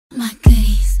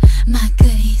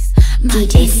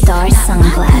DJ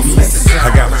StarSunglasses.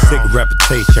 I got a sick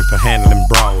reputation for handling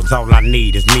brawls. All I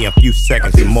need is me a few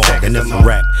seconds and more, then it's a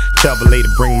rap. Tell the lady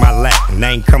bring my lap, and they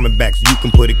ain't coming back, so you can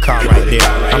put a car right there.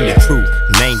 I'm the truth,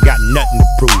 and they ain't got nothing to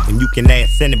prove. And you can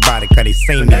ask anybody, cause they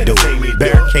seen me do it.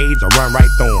 Barricades, I run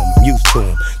right through them, I'm used to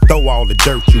them. Throw all the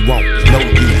dirt you want, it's no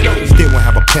use. Still won't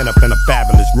have a pen up in a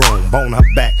fabulous room. Bone her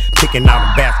back, picking out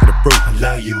a basket of fruit. I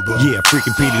love you, boo. Yeah,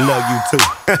 freaking Petey love you too.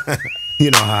 You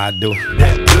know how I do.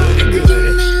 That good, good.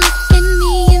 You may look at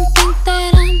me and think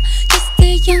that I'm just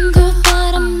a young girl,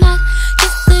 but I'm not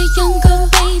just a young girl,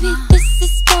 baby. This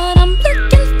is what I'm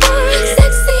looking for.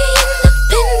 Sexy,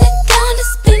 independent, down to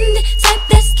spend it, type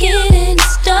that's getting it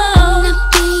started. Not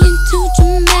being too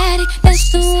dramatic, that's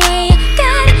the way I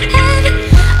gotta have it.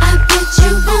 I bet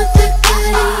you want the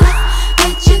goodies,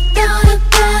 bet you thought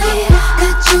about it.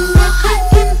 Got you all hot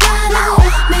and bothered,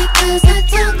 make us I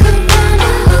talk around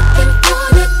it. Looking for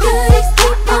the goodies,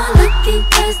 keep on looking,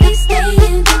 cause they stay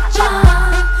in the jar.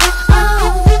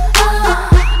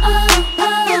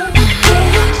 Yeah.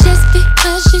 Just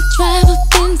because you drive a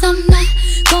Benz, I'm not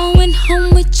going home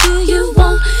with you. You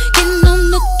won't get no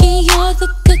nookie or the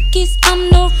cookies. I'm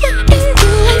no rookie.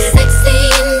 I'm sexy,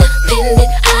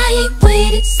 independent, I ain't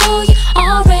with it, so you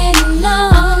already know.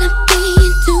 I'm not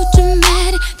being too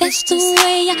dramatic, that's the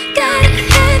way I gotta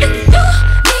have it. You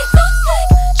need to slick,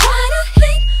 try to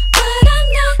hit, but I'm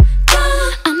not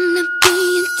done. I'm not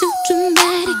being too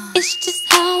dramatic, it's just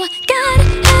how I gotta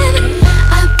have it.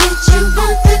 I bet you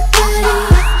want the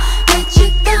goodies, bet you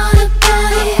thought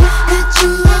about it. Got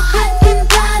you all hot and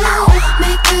bothered,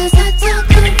 make us I talk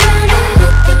around it.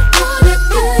 Looking for the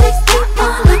goodies, keep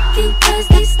on looking, cause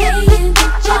they stay in the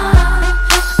jar.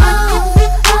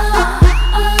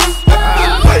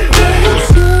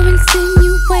 You're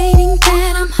insinuating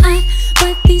that I'm hot,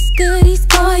 but these goodies,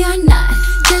 boy, are not.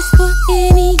 Just for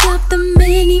any of the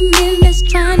many men that's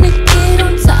trying to get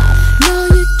on top. No,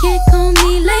 you can't call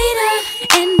me later,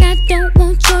 and I don't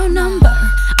want your number.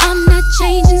 I'm not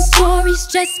changing stories,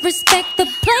 just respect the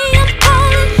play I'm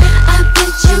calling. I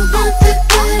bet you want the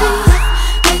goodies,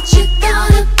 bet you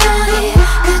thought about it.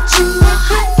 Got you all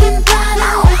hot and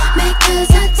bothered, make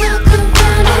us I talk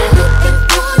around it. Looking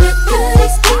for the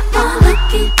goodies, keep on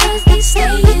looking, cause they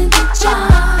stay in the jar.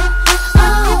 Yeah.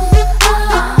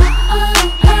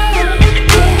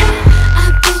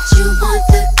 I bet you want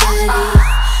the goodies,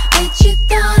 bet you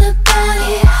thought about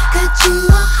it. Got you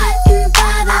all hot and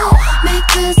bothered,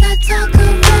 make us I talk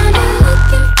around it.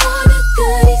 Looking for the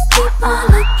goodies, keep on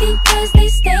looking, cause they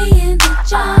stay in the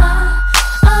jar.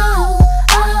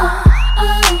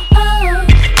 Yeah.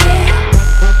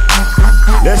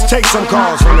 Let's take some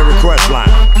calls from the request line.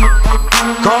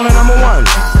 Caller number one.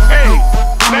 Hey,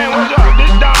 man, what's up?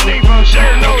 This Dominique from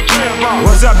Shady No Trip Park.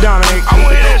 What's up, Dominic? I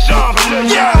want to hear that song from Lil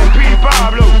Jon and P.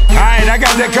 Pablo. Alright, I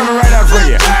got that coming right up for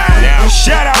you. Now,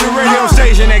 shout out the radio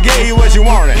station that gave you what you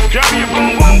wanted. Drop your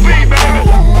boom boom beat, baby.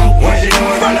 What you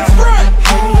doing from the front?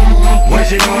 What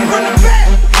you doing from the back?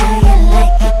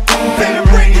 Better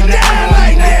break it down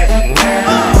like that.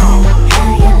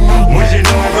 What you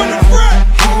doing from the front?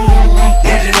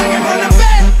 What you doing from the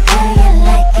back?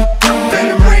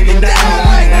 Better break it down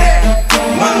like that.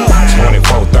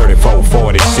 24, 34,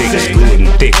 46, good and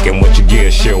thick, and what you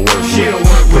get sure worth it.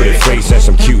 Pretty face and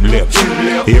some cute lips,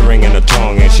 earring in her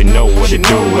tongue, and she know what it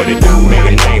do, Make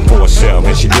a name for herself,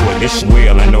 and she do it this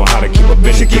well. I know how to keep a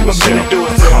business, keep herself.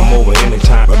 Come over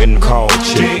anytime, I've been called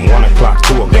chick. 1 o'clock,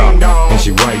 2 o'clock, and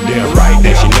she right there,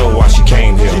 and she know why she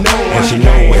came here, and she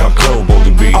know where her clothes supposed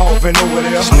to be.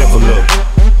 Sniff a little,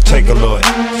 take a look,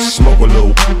 smoke a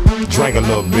little, drink a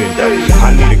little bit.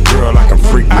 I need a girl I can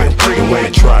freak with, the way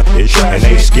to try this, and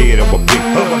ain't scared of a big.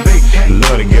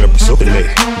 Love to get up so lit,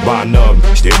 buy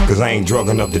another stick, cause I ain't drunk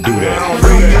enough to do that.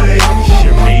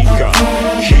 Shamika,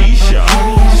 Keisha,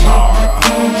 Tara,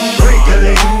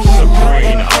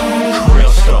 Sabrina,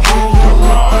 Crystal,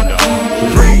 Miranda,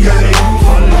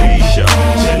 Felicia,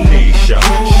 Tanisha,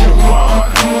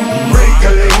 Siobhan,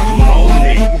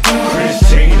 Monique,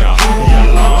 Christina,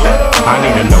 Yolanda. I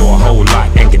need to know a whole lot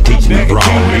and can teach me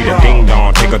wrong. Need a ding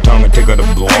dong, take her tongue and take her to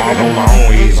blow. I hold my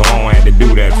own ears on, had to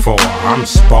do that for her. I'm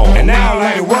spoiled. And now I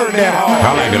like to work that hard.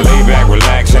 I like to lay back,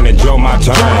 relax, and enjoy my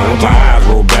time. With my eyes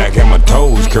roll back and my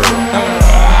toes curl. I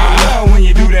love when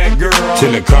you do that, girl.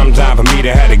 Till it comes time for me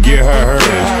to have to give her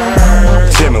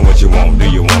hers. Tell me what you want. Do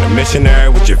you want a missionary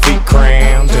with your feet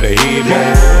crammed to the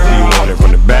headboard? Do you want it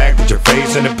from the back with your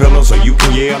face in the pillow so you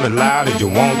can yell as loud as you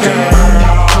want to?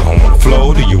 On the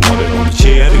floor, do you want it on the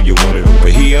chair? Do you want it over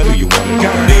here? Do you want it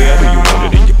over there? Do you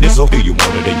want it in your nizzle? Do you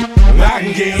want it in your... I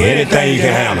can get anything you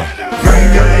can handle.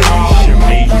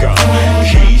 Shamika,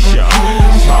 Keisha,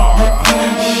 Tara,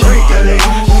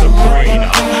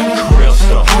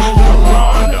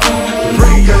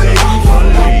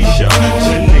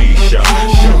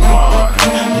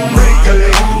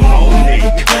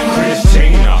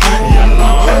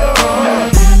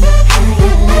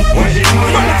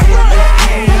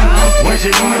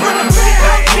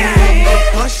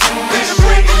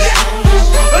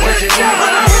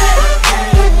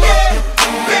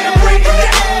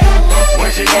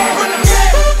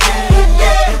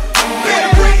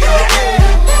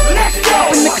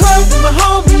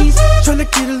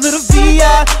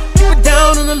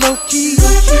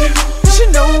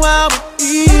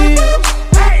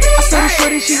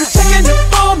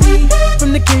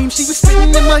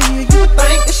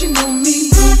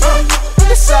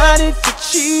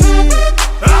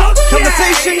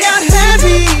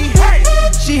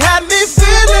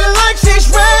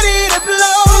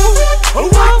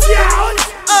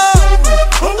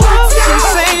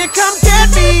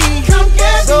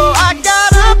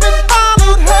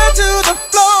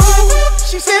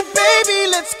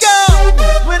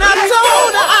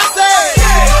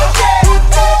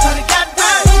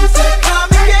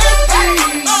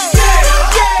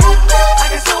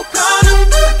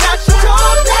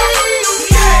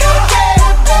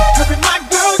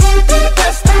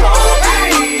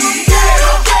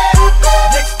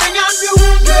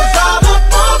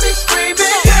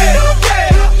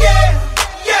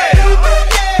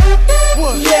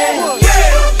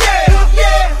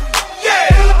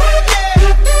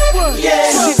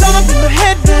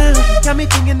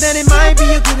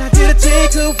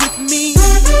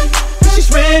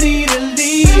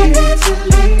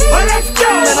 Well, let's go.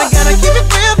 And I gotta keep it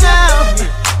real now,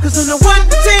 cause on the 1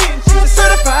 to 10, she's a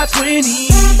certified 20.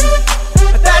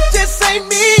 But that just ain't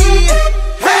me.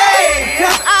 Hey,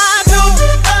 cause I know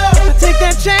if I take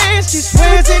that chance, she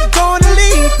swears it's gonna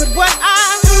leave. But what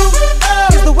I do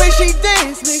is the way she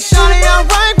dance makes shawty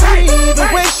alright with me. The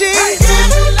way she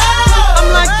I'm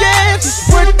like, yeah,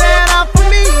 just work that out for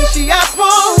me. She asked for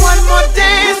one more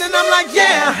dance, and I'm like,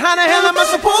 yeah, how the hell am I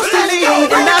supposed to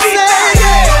leave? And I said,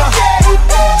 yeah.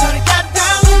 Shawty got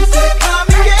down, said come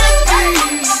and get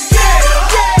me.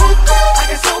 I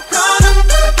got so caught up,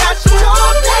 I got you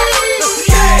on me.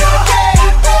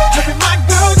 Every my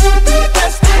girl, you can be the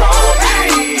best for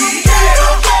me.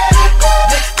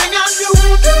 Next thing I knew,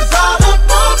 she was all up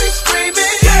on me screaming.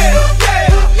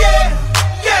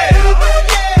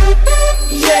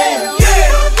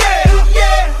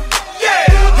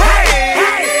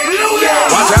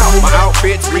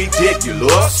 Bitch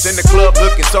ridiculous, in the club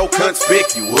looking so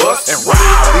conspicuous. And wow,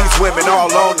 these women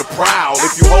all on the prowl.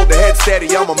 If you hold the head steady,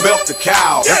 I'ma melt the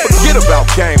cow. And forget about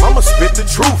game, I'ma spit the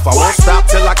truth. I won't stop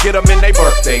till I get them in their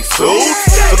birthday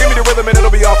suits. So give me the rhythm and it'll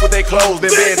be off with their clothes.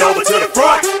 Then bend over to the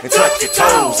front and touch your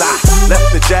toes. I left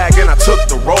the jag and I took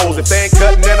the rolls. If they ain't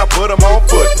cutting, then I put them on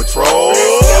foot patrol.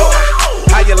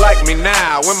 How you like me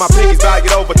now when my piggy's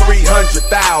valued over 300,000?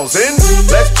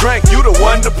 Let's drink, you the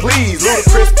one to please.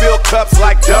 Ludacris fill cups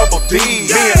like Double D.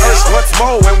 Me and Ursh once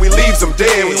more when we leaves them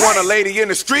dead. We want a lady in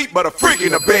the street, but a freak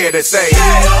in the bed that say,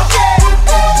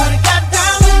 Shawty got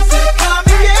down and said come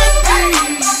and get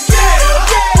me.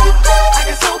 I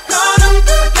got so caught up,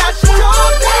 I got you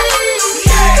on me.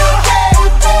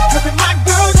 Every my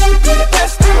girl, you can be the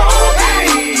best for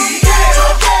me.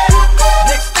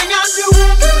 Next thing I knew,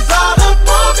 she was all up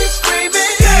on me screaming.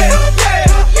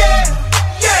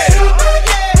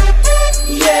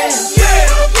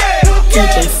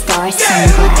 DJ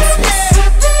StarSunglasses.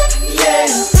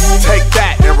 take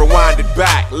that and rewind it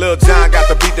back. Lil Jon got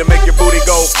the beat to make your booty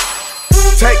go.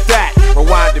 Take that,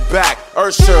 rewind it back.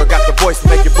 Ursher got the voice to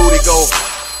make your booty go.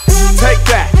 Take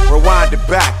that, rewind it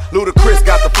back. Ludacris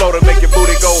got the flow to make your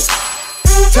booty go.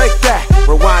 Take that,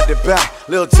 rewind it back.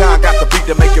 Lil Jon got the beat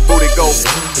to make your booty go.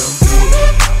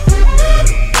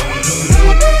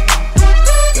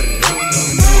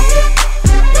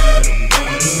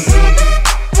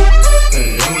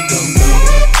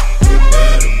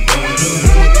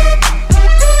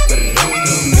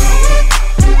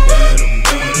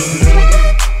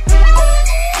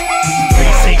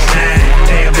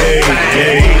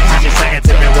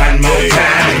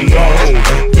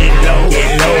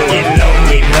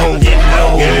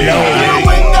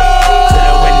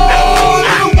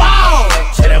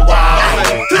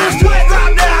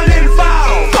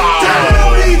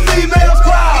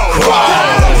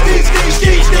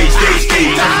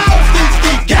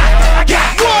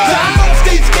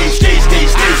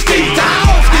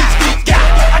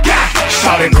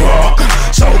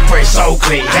 So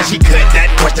clean, and she cut that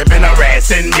question been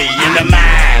harassing me in the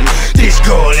mind. This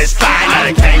girl is fine. I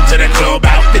done came to the club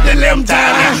out 50 limb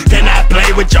time. Now, can I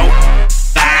play with your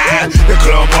line? The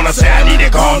club wanna say I need to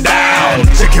calm down.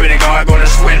 Security guard gonna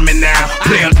swing me now.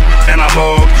 Play a and a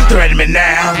mug, threaten me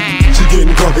now. She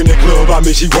getting drunk in the club, I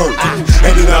mean she working.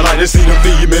 And then I like to see the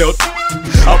female.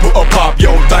 I put a pop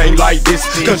your thing like this,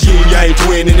 cause you ain't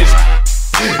twinning this.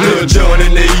 Lil Jon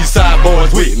and the East Side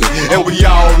boys with me, and we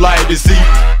all like to see.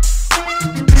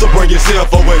 So bring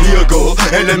yourself over here, girl,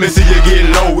 and let me see you get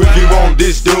low. If you want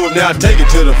this dude, now take it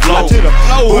to the floor.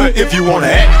 But if you wanna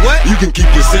act, you can keep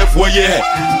yourself where you at.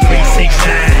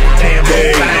 369, damn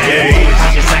fine.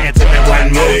 I just sang it to me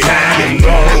one more time.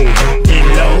 Go, get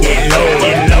low, get low,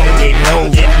 get low, get low,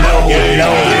 get low, get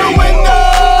low. To the window,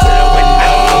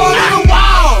 to the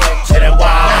wall, to the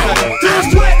wall. To the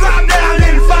sweat drop down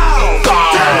and fall.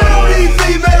 Down on these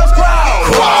females crawl.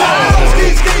 Down,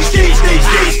 ski, ski, ski, ski,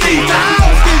 ski, ski. Down,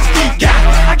 ski, ski, got,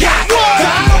 I got.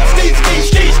 Down, ski, ski,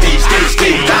 ski, ski, ski, ski.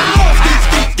 Down, ski,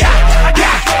 ski, got, I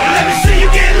got. Let me see you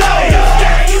get low.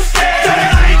 You scared, turn the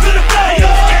line to the floor.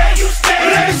 You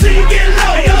scared, let me see you get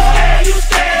low. You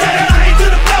scared, turn the line to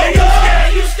the floor.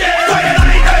 You scared, turn the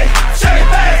line, hey, shake it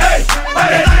back, hey,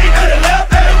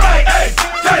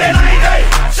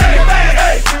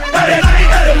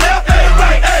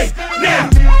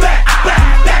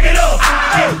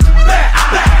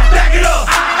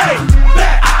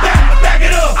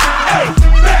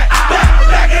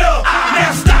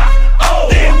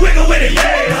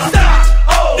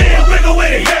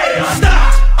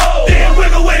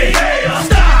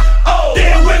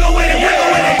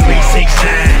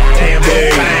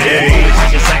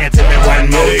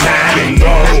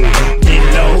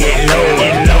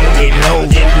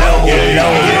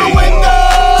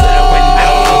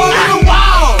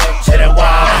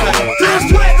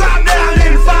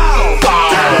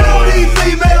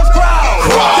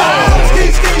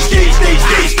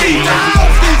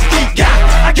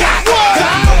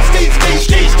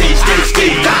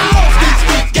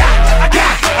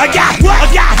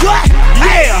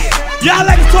 Y'all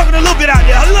like to talk a little bit out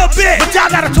there, a little bit. But y'all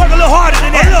gotta talk a little harder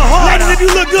than that. A little harder. Ladies, if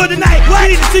you look good tonight, we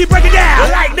need to see you break it down.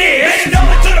 Like this. Bend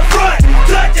over to the front,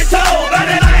 touch your toe, by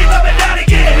that line up and down and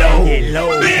get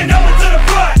low. Bend over to the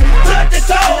front, touch your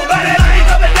toe, by that line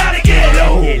up and down and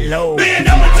get low. Bend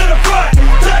over to the front,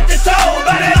 touch your toe,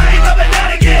 by that line up and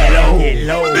down and get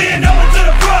low. Bend over to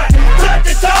the front, touch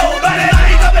your toe, by that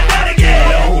line up and down and get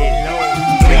low.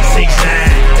 3, 6,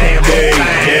 9, damn,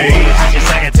 just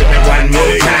sing it to me one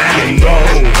more time. Go,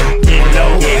 get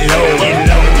low, get low, get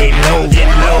low, get low, get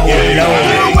low, get low.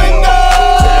 To the window,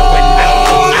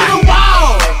 to the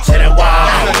wall, to the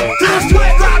wall, to the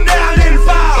sweat drop down and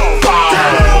fall.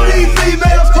 Tell all these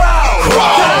females crawl.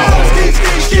 Ski,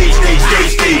 ski, ski, ski, ski,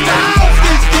 ski.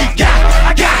 Ski, ski, got,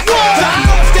 I got.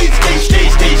 Ski, ski, ski,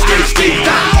 ski, ski, ski.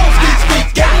 Ski, ski,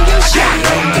 got, got.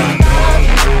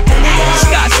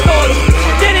 Scott Storm,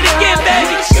 did it again,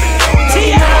 baby.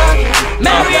 T.I.,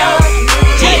 Mario,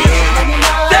 G,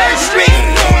 3rd Street,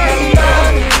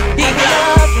 D.I.,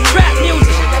 rap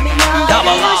music,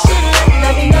 double R.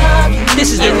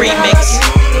 This is the remix.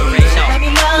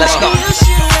 Let's go.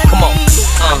 Come on.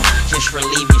 Just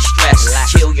relieve your stress.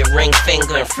 Chill your ring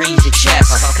finger and freeze your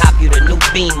chest. Cop you the new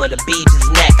Beamer, the Beebs is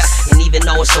next. And even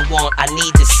though it's a want, I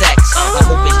need the sex. I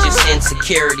hope it's just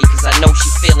insecurity, cause I know she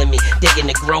feeling me. Digging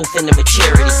the growth and the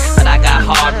maturity. But I got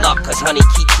hard luck, cause honey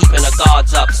keep keeping her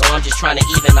guards up. So I'm just trying to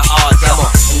even the odds up.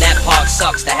 And that part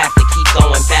sucks to have to keep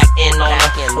going back in on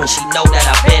her, when she know that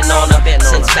I've been on her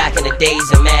since back in the days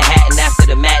in Manhattan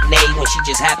after the matinee. When she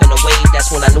just happened to wave,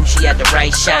 that's when I knew she had the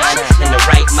right shine and the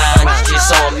right mind. It's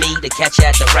just on me to catch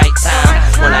her at the right time.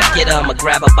 When I get her, I'ma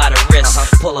grab her by the wrist,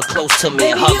 pull her close to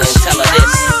me and hug her and tell her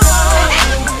this.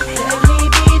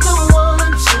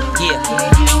 Yeah.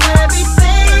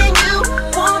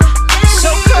 So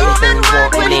everything you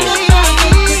want with me.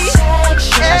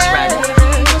 That's right.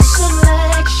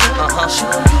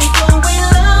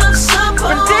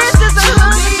 And this is the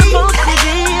love you're supposed to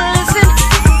be. Listen,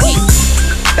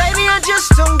 baby, I just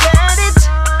don't get it.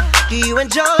 Do you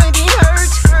enjoy being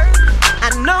hurt? I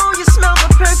know you smell the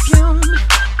perfume,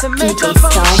 the DJ makeup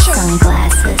on your shirt.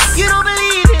 StarSunglasses. You don't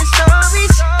believe his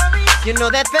stories. You know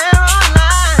that there are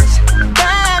lies.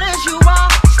 Bad as you are,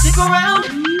 stick around,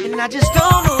 and I just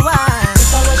don't know why.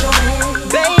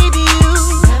 Baby,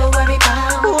 you never worry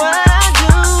about what I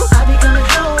do. I'll be coming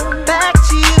home back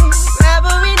to you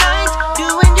every night,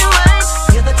 doing you right.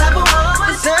 You're the type of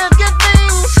woman deserve good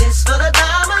things. Just for the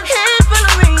diamond, head full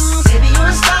of rings. Baby,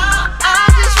 you're a star. I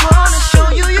just wanna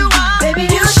show you you are. Baby,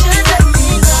 you should let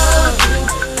me love you.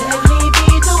 Let me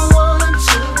be the one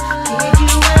to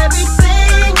give you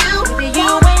everything you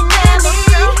ain't never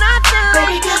felt nothing.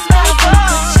 Baby, 'cause my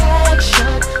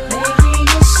protection,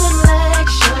 making your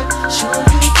selection, show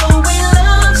you the way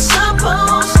love's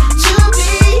supposed to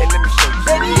be.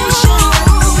 Baby, you should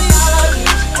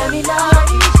let me love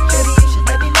you. Baby, you should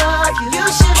let me love you. You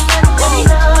should let me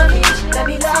love you. Let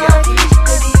me love you.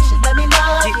 Baby, you should let me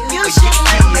love you. You should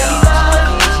let me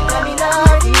love you. Let me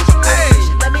love you. You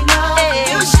should let me love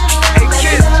you. You should let me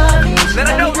love you. Let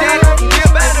her know, Daddy, you're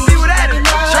about to be without it.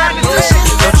 Trying to listen.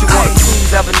 Don't you want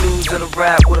cruise avenues of the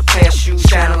rap with a pair of shoes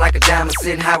shining like a diamond,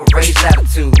 sitting high with raised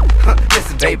latitude?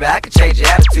 Listen, baby, I can change your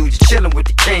attitude. You're chilling with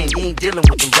the king, you ain't dealing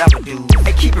with them rapper dudes.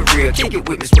 Hey, keep it real, kick it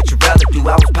with me, what you rather do.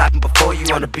 I was popping before you,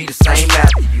 wanna be the same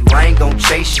after you. I ain't gon'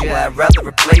 chase you, I'd rather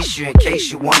replace you. In case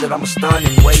you wondered, I'm a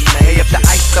stunning way, man. Hey, if the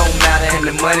ice don't matter and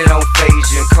the money don't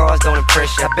phase you, and cars don't impress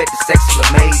you, I bet the sex will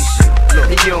amaze you.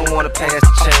 And you don't wanna pass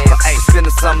the chance. Hey,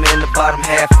 spending something in the bottom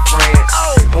half of France.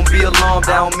 Don't be alarmed,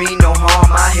 I don't mean no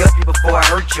harm. I help you before I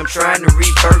hurt you, I'm trying to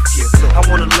rebirth you. I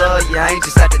wanna love you, I ain't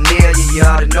just out to nail you. You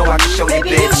ought to know I can show you,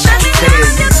 baby, I can tell you.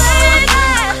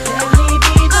 Let me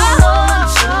be the one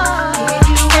to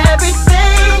give you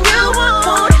everything you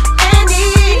want and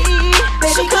need.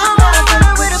 Baby, come over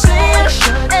with a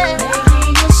passion,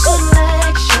 making your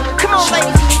selection. Come on,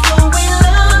 ladies.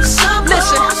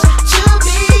 Listen,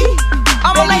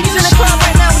 all my ladies in the club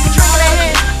right now with the drink in their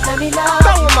hand.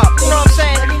 Throw them up, you know what I'm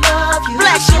saying?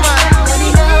 Flex your mind.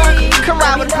 Come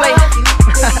ride with the play.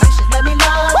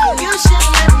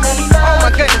 Oh my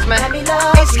goodness, man.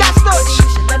 Hey, Scott Storch,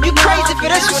 you crazy for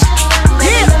this one.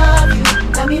 Yeah.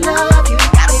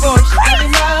 Gotta go crazy.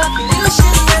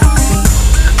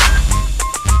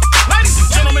 Ladies and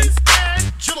gentlemen,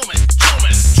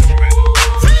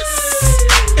 this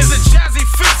is a Jazzy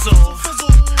Fizzle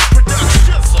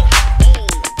production.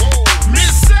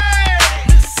 Missy,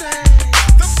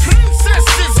 the princess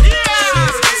is here.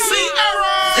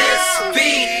 Sierra. This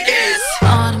beat is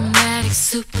automatic,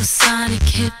 supersonic,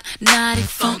 hypnotic,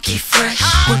 funky, fresh.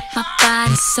 With my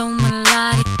body so so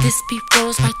melodic. This beat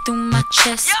rolls right through my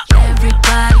chest.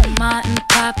 Everybody, Martin,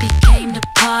 Poppy came to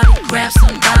party. Grab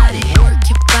somebody, work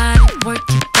your body, work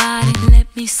your body. Let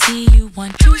me see you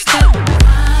 1, 2, step. Rock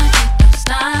it, don't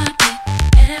stop it.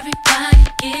 Everybody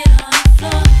get on the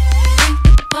floor. Bring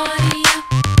the party up.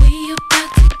 We about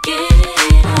to get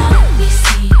it on. Let me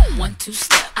see you 1, 2,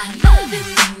 step. I love it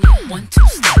when you 1, 2,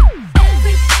 step.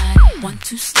 Everybody 1,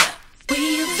 2, step.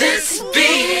 This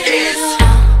beat is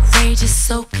outrageous,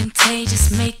 so contagious,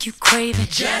 make you crave it.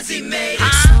 Jazzy made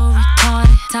it. So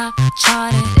retarded, top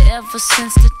charted. Ever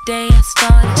since the day I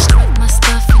started, struck my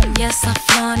stuff and yes I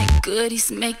flaunt it.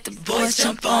 Goodies make the boys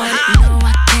jump on it. No,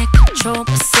 I can't control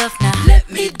myself now.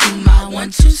 Let me do my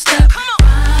 1, 2 step. Rock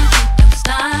it, don't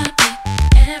stop it.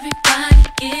 Everybody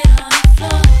get on the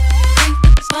floor. Bring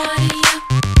the party up.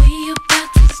 We about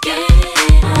to get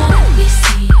it on. Let me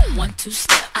see you 1, 2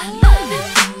 step. I love it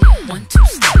when you 1, 2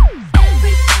 step.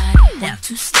 Everybody 1,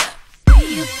 2 step.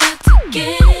 We about to get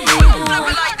it on.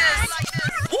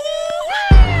 It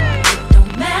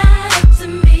don't matter to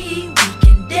me, we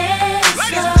can dance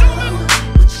slow.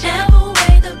 Whichever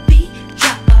way the beat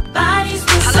drop, our bodies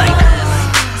will slow.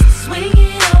 So swing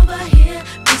it over here,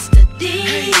 Mr.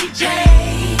 DJ,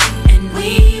 and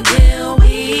we will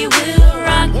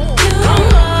rock you.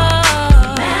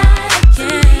 Don't matter to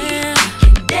me, we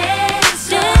can dance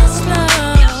slow.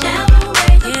 Whichever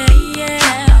way the beat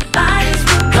drop, our bodies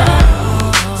will go.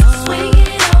 So swing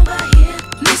it over here,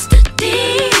 Mr.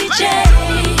 DJ,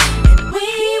 and we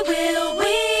will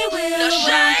rock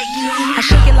you. I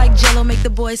shake it like Jello, make the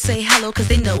boys say hello, cause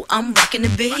they know I'm rocking the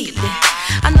beat.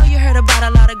 I know you heard about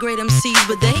a lot of great MCs,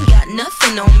 but they ain't got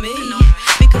nothing on me.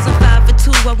 Because I'm 5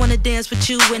 for 2, I wanna dance with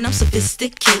you, and I'm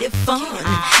sophisticated fun.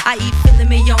 I eat filet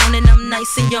mignon, and I'm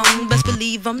nice and young, best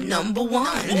believe I'm number 1.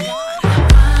 Rock it,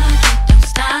 don't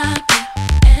stop it.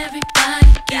 Everybody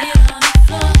get on the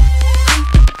floor. Crank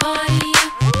the party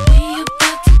up. We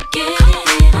about to get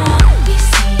it on. Let me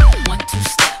see you 1, 2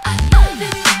 step. I love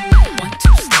it when you 1,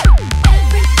 2 step.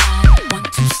 Everybody 1,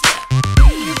 2 step.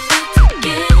 We about to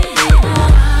get it on.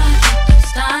 Rock it, don't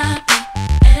stop it.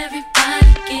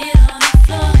 Everybody get on the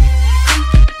floor. Crank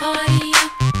the party up.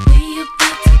 We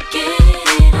about to get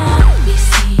it on. Let me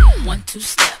see you 1, 2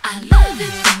 step. I love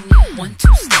it when you 1,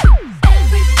 2 step.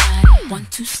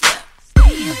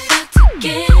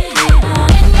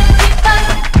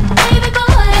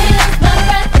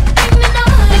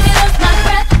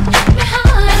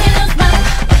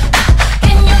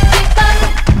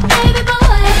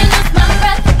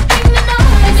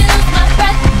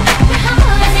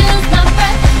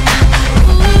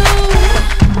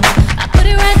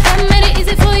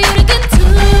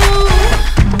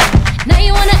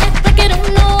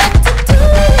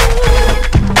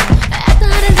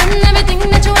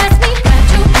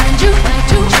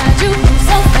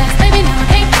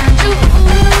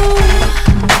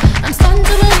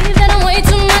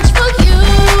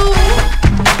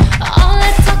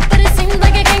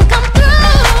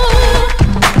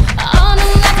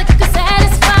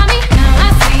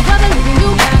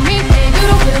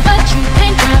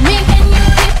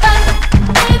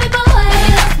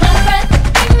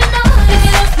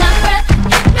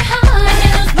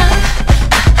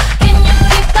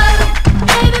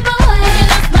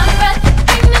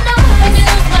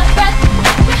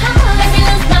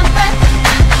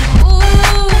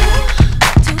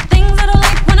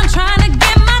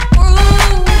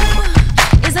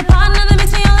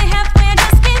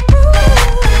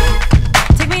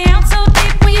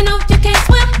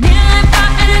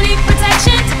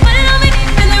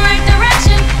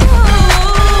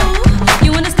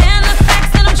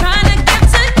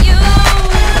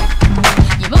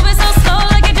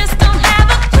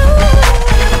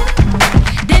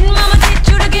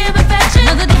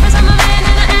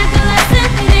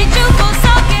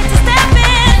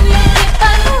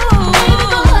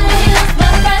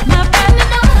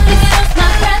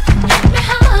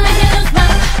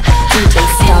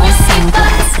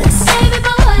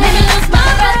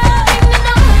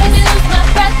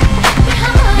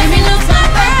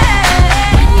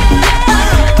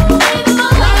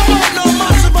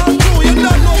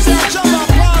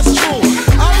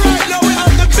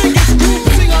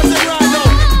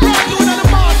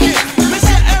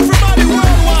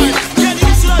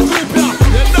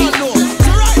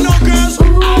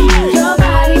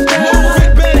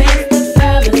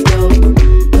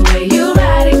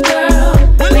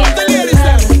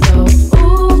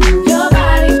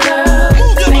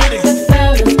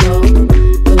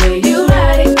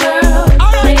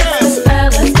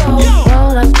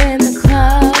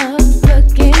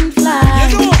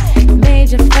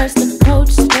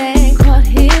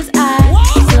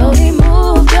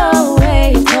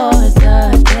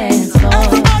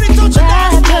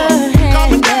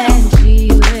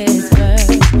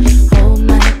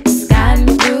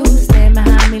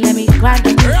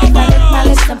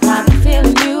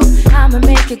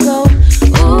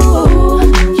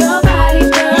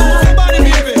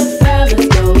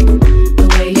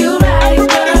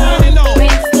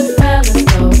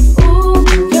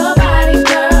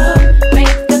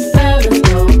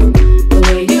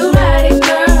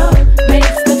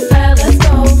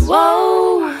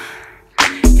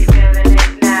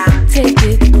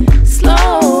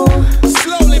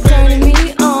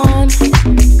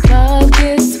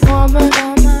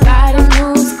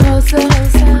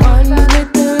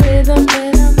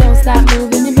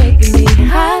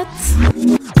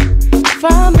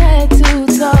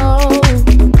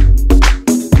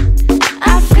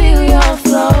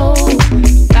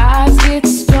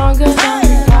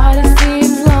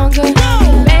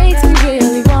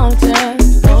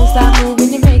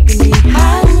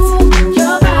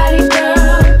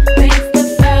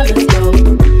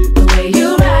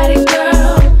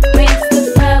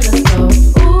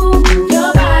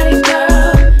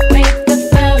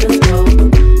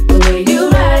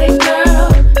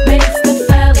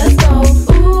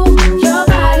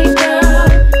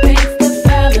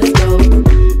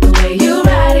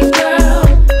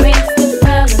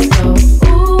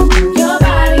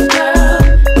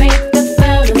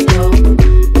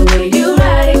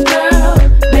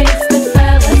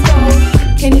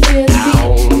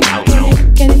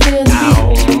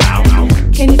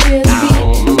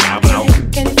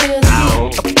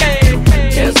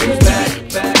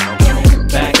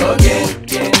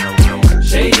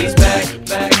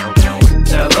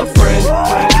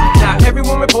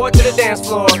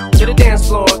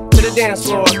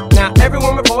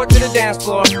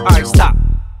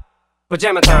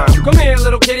 Pajama time. Come here,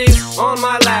 little kitties, on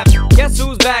my lap. Guess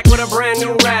who's back with a brand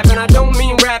new rap? And I don't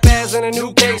mean rap as in a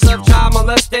new case of child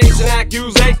molestation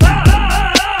accusation.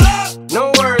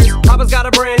 No worries, Papa's got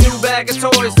a brand new bag of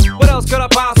toys. What else could I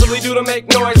possibly do to make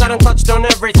noise? I done touched on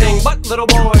everything but little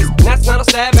boys. And that's not a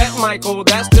stab at Michael,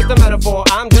 that's just a metaphor.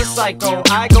 I'm just psycho,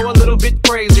 I go a little bit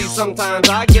crazy sometimes.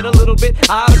 I get a little bit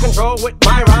out of control with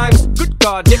my rhymes. Good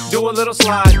God, Dick, do a little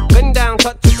slide. Bend down,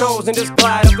 touch your toes, and just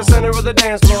glide up the center of the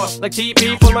dance floor like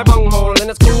TP for my bunghole. And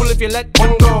it's cool if you let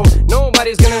one go.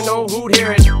 Nobody's gonna know who'd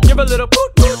hear it. Give a little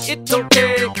poot poot, it's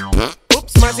okay.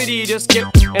 Oops, my CD just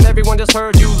skipped, and everyone just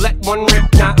heard you let one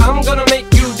rip. Now I'm gonna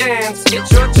make you dance,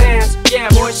 it's your chance. Yeah,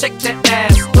 boy, shake that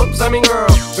ass. Oops, I mean girl,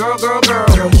 girl, girl, girl.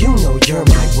 Girl, you know you're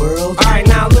my world. Alright,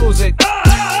 now lose it.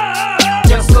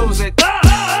 Just lose it.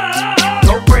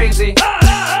 Go crazy.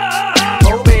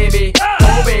 Oh baby,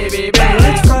 baby.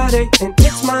 It's Friday, and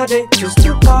it's my day. Just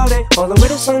to party, all the way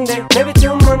to Sunday. Maybe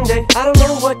till Monday, I don't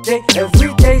know what day.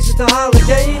 Every day's just a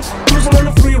holiday. Cruising on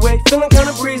the freeway, feeling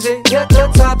kinda breezy. Got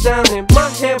the top down and my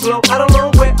hair blow. I don't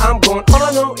know where I'm going, all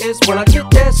I know is when I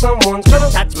get there, someone's gonna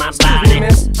touch my body.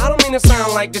 Miss, I don't mean to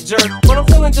sound like a jerk, but I'm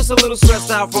feeling just a little stressed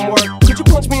out from work. Could you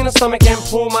punch me in the stomach and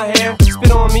pull my hair?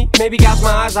 Spit on me, maybe gouge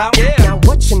my eyes out. Yeah. Now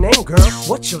what's your name, girl?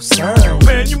 What's your sign?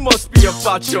 Man, you must be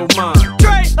about your mind.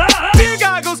 Dre, beer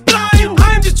goggles blind.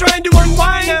 I'm just trying to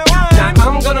unwind. Now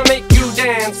I'm gonna make you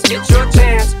dance. It's your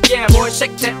chance. Yeah, boy,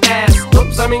 shake that ass.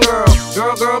 Oops, I mean girl,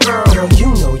 girl, girl, girl. Girl,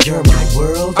 you know you're my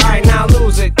world. Alright, now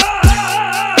lose it.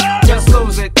 Just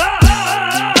lose it.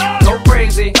 Go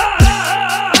crazy.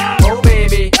 Oh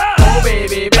baby,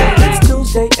 baby. It's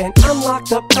Tuesday and I'm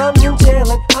locked up, I'm in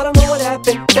jail and I don't know what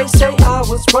happened. They say I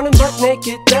was running butt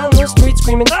naked down the street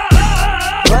screaming.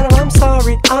 But I'm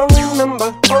sorry, I don't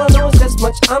remember. All I know is this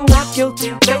much, I'm not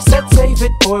guilty. They said save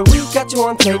it, boy, we got you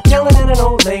on tape. Yelling at an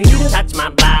old lady to touch my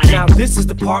body. Now this is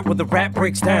the part where the rap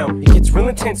breaks down. It gets real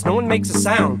intense, no one makes a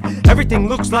sound. Everything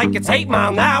looks like it's 8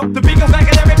 Mile now. The beat goes back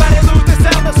and everybody loses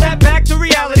sound. Now snap back to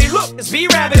reality. Look, it's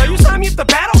B-Rabbit, are you signing me up to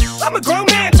battle? I'm a grown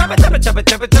man, chubba.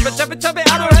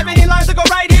 I don't have any lines to go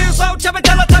right here, so chubba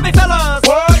fellas.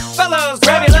 What? Fellas,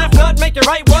 grab your left nut, make your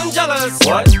right one jealous.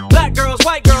 What? Black girls,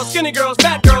 white girls, skinny girls,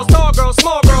 fat girls, tall girls,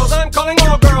 small girls. I'm calling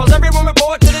all girls, everyone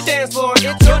report to the dance floor.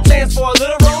 It's your chance for a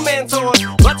little romance or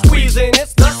butt squeezing.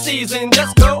 It's the season,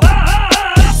 just go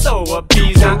so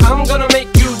appeasing. Now I'm gonna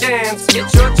make you dance,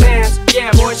 it's your chance.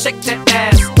 Yeah, boy, shake that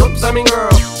ass. Oops, I mean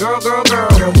girl, girl, girl, girl.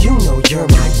 Girl, you know you're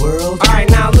my world. Alright,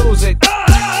 now lose it.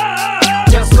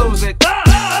 Just lose it.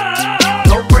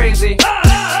 Go crazy.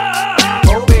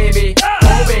 Oh baby,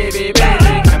 baby.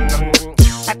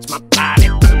 Touch my body.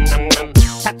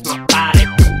 Touch my body.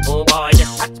 Oh boy,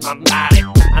 just touch my body.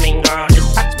 I mean girl,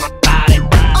 just touch my body.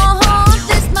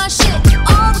 This my shit.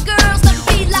 All the girls love to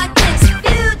be like this.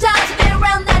 Few times I've been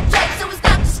around that track, so it's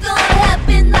not just gonna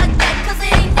happen like that. Cause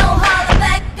there ain't no holler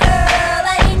back, girl.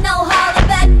 Ain't no holler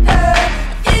back, girl.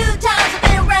 A few times I've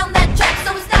been around that track,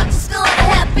 so it's not just gonna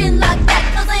happen like that.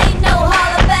 Cause there ain't no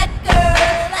holler back, girl.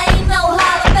 Ain't no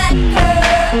holler back, girl.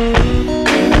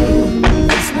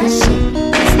 That's my shit.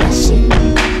 That's my shit.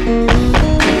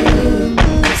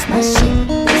 That's my shit.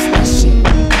 That's my shit.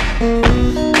 That's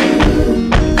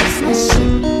my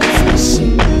shit. That's my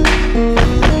shit.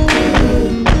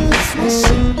 That's my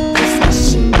shit. That's my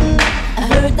shit. I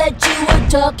heard that you were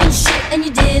talking shit and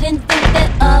you didn't think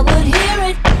that I would hear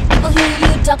it. People hear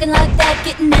you talking like that,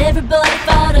 getting everybody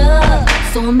fired up.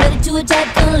 So I'm ready to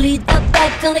attack, gonna lead the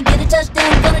pack, gonna get a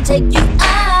touchdown, gonna take you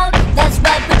out. That's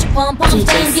right, put your pom-poms DJ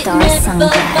down, getting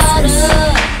everybody fired StarSunglasses.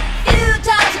 up. Few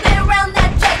times I've been around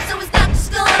that track, so it's not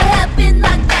just gonna happen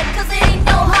like that. Cause there ain't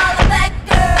no holler back,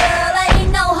 girl.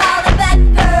 Ain't no holler back,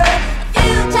 girl. A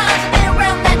few times I've been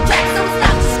around that track, so it's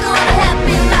not just gonna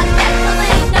happen like that. Cause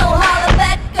there ain't no holler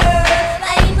back, girl.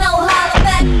 Ain't no holler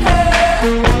back, girl.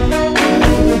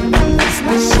 That's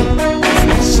my shit. That's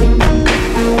my shit.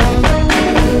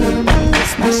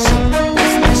 That's my shit.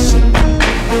 That's my shit. That's my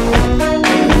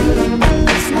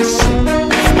shit.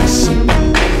 That's my shit.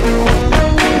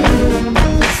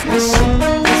 That's my shit.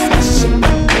 That's my shit.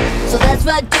 So that's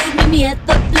right, dude, meet me at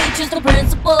the bleachers. No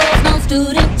principals, no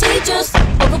student teachers.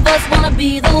 Both of us wanna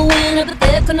be the winner, but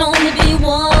there can only be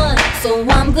one. So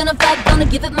I'm gonna fight, gonna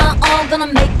give it my all, gonna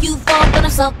make you fall, gonna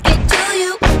suck it to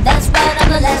you. That's right, I'm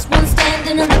the last one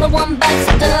standing, another one bites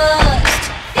the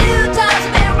dust. Few times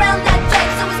I've been around that track,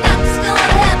 so it's not just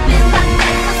gonna happen like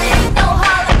that. Cause there ain't no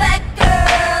holler back,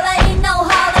 girl. Ain't no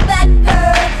holler back,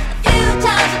 girl. A few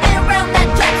times I've been around that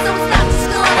track, so it's not just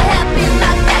gonna happen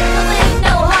like that. Cause there ain't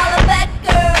no holler back,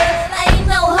 girl. Ain't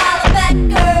no holler back,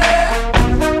 girl.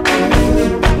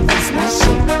 That's my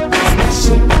shit. That's my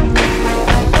shit.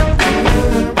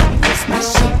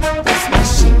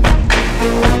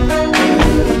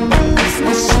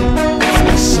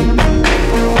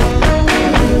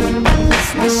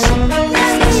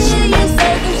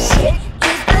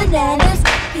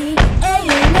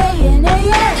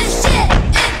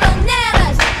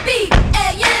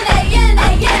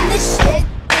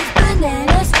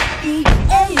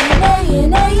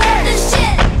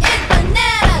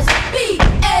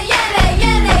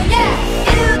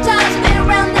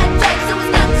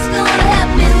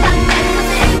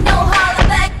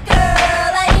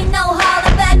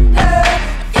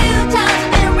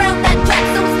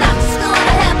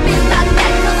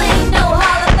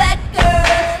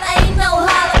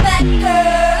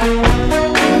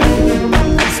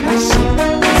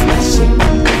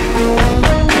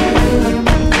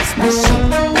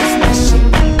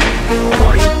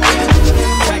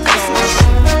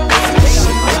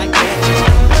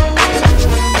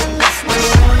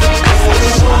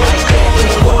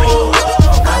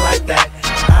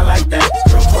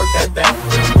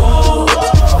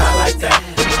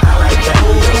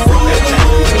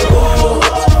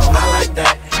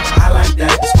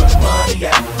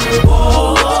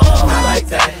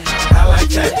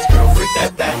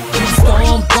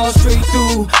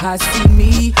 I see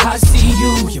me, I see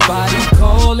you, your body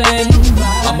calling.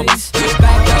 I'ma get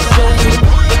back, I'll show you.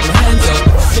 Your hands up,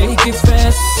 shake it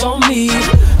fast on me.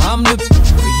 I'm the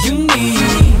you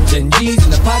need. 10 G's in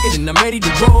the pocket and I'm ready to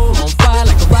roll. On fire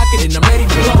like a rocket and I'm ready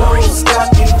to blow. Don't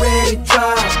stop, get ready,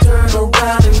 drive. Turn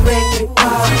around and make it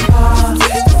pop.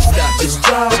 Stop, just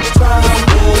drive.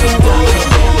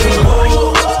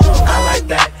 I like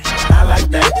that, I like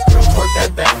that. Work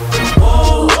that back.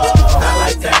 Whoa, I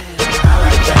like that, I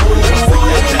like that. Work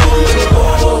that back.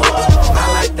 Whoa, I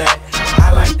like that,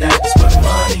 I like that. That's where the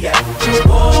money at.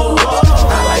 Whoa,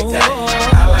 I like that,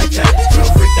 I like that.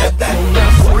 Freak that back.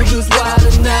 Shoulders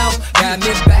wider now, got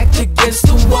me back against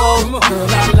the wall. Girl,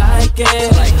 I like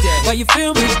it, like that. Why you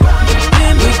feel me?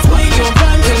 In between your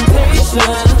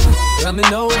temptation,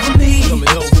 coming over me, coming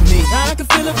over me. I can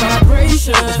feel a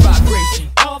vibration,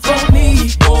 off on me, me.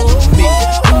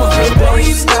 Come on,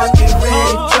 baby, stop, get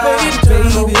ready, drive, turn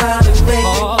around and make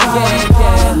it pop.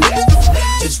 Yeah.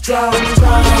 Just drive,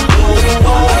 drive.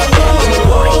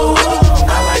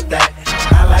 I like that,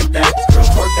 I like that. Girl,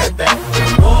 work that back.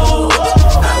 Whoa,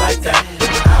 I like that,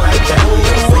 I like that.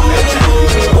 Freak that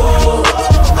back. Whoa,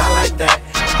 I like that,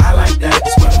 I like that.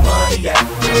 That's where the money at.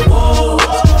 Whoa,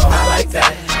 I like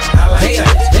that, I like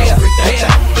that. Freak that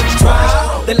back.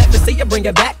 Drive, then let me see you bring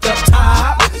it back up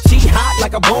top. She hot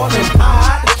like a boiling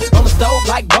pot. On the stove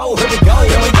like whoa, here we go,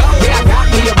 here we go. Yeah, I got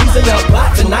me a reason to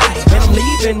plot tonight. And I'm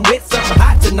leaving with something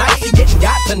hot tonight. She getting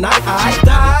got tonight. I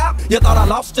stop. You thought I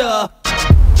lost ya.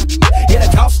 Yeah,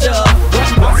 the cost ya.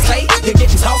 What I say? You're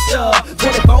getting tossed up.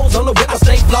 24s on the whip, I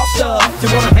stay flossed up. You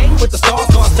wanna hang with the stars,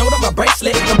 so I showed up my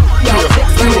bracelet. Y'all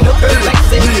chicks, you look her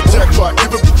laces. Me and Jackpot,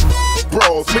 give it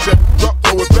brawls. Make that drop,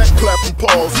 throw it back, clap and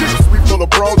pause. Yeah, sweet full of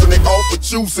brawls and they all for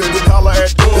choosing. Just holler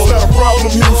at you. It's not a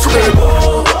problem, Houston.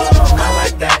 I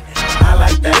like that, I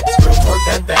like that. Girl, work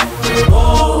that back.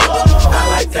 Whoa, I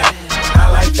like that,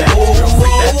 I like that. Girl,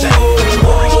 freak that back.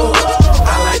 Whoa,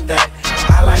 I like that,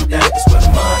 I like that. That's where the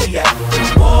money at.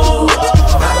 Whoa,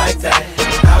 I like that,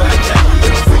 I like that.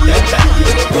 Girl, freak that back.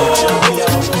 Whoa,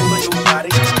 your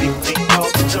body, big thing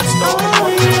off the jump start.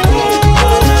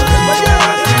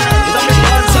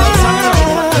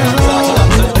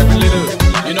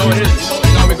 You know what it is.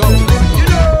 Now we go.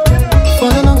 For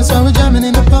the longest while we're jamming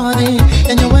in the party,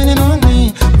 and you're waiting on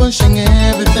me, pushing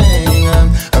everything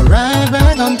right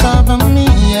back on top of me,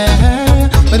 yeah.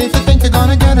 But if you think you're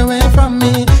gonna get away from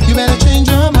me, you better change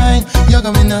your mind. You're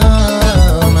going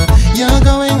home, you're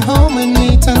going home with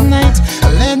me tonight.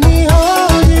 Let me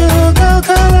hold you, go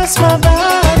caress my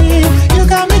body. You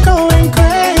got me going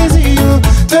crazy. You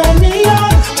turn me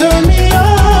on, turn me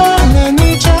on. Let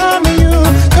me charm you,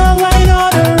 go right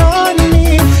on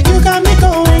me. You got me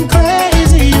going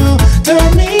crazy. You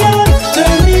turn me on,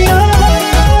 turn me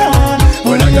on.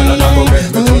 When I get a go get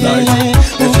me tonight.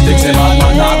 If you think say man,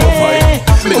 I go fight.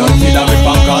 Me don't feel that with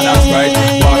popcorn, that's right.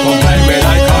 Walk on time when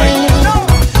I kite.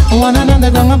 One another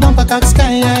ground, a bumper cock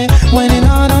sky high, whining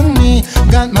out on me,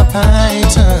 got my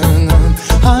python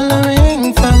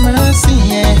hollering for mercy,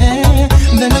 yeah.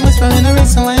 Then I whisper in her ear,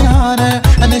 so wine harder.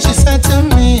 And then she said to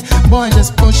me, boy,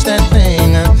 just push that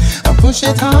thing, push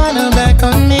it harder back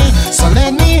on me. So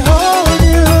let me hold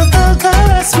you, go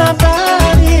caress my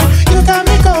body. You got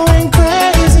me going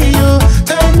crazy. You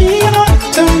turn me on,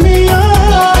 turn me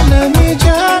on. Let me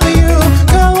drive you,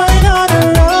 go wine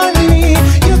harder on me.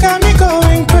 You got me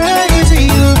going crazy.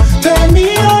 You turn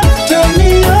me on, turn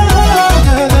me on.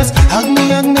 Girl, just hug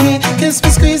me, kiss me,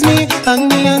 squeeze me. Hug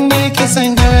me, kiss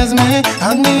and caress me.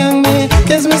 Hug me,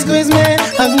 kiss me, squeeze me.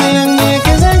 Hug me,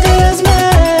 kiss and caress me.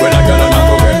 When I get a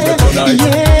go get me tonight.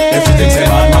 Yeah. If you think say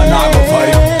man, I go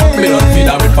fight. Me don't feel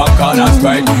that with popcorn, that's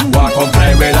right. Walk on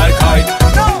time when I kite.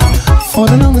 For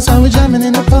the longest while we're jamming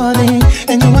in the party,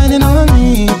 and you're whining on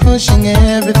me, pushing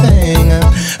everything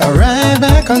right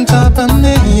back on top of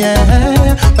me,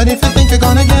 yeah. But if you think you're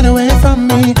gonna get away from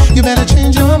me, you better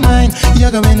change your mind.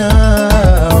 You're going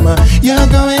home, you're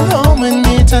going home with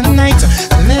me tonight.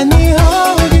 Let me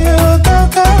hold you, go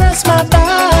caress my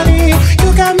body.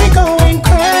 You got me going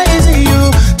crazy.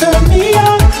 You turn me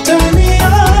on, turn me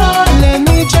on. Let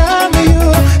me jam you,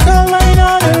 go right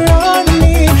on around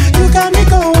me. You got me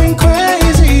going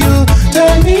crazy. You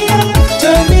turn me on,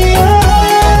 turn me on.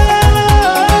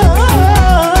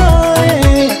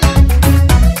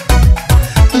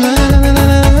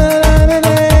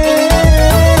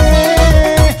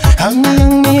 Hug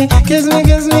me, kiss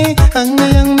me, hug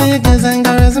me, kiss and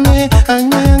caress me. Hug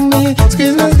me,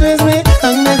 squeeze me,